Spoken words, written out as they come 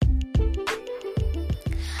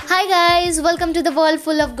Hi guys, welcome to the world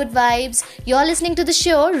full of good vibes. You're listening to the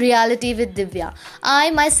show Reality with Divya.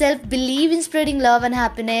 I myself believe in spreading love and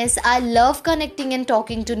happiness. I love connecting and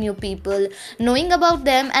talking to new people, knowing about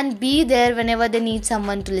them and be there whenever they need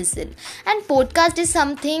someone to listen. And podcast is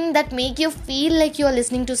something that make you feel like you're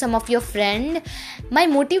listening to some of your friend. My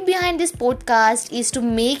motive behind this podcast is to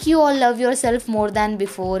make you all love yourself more than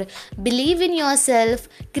before. Believe in yourself,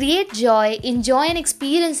 create joy, enjoy and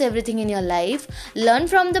experience everything in your life, learn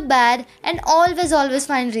from the bad and always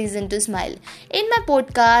find reason to smile. In my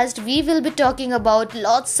podcast, we will be talking about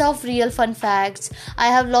lots of real fun facts. I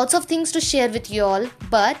have lots of things to share with you all,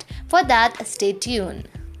 but for that, stay tuned.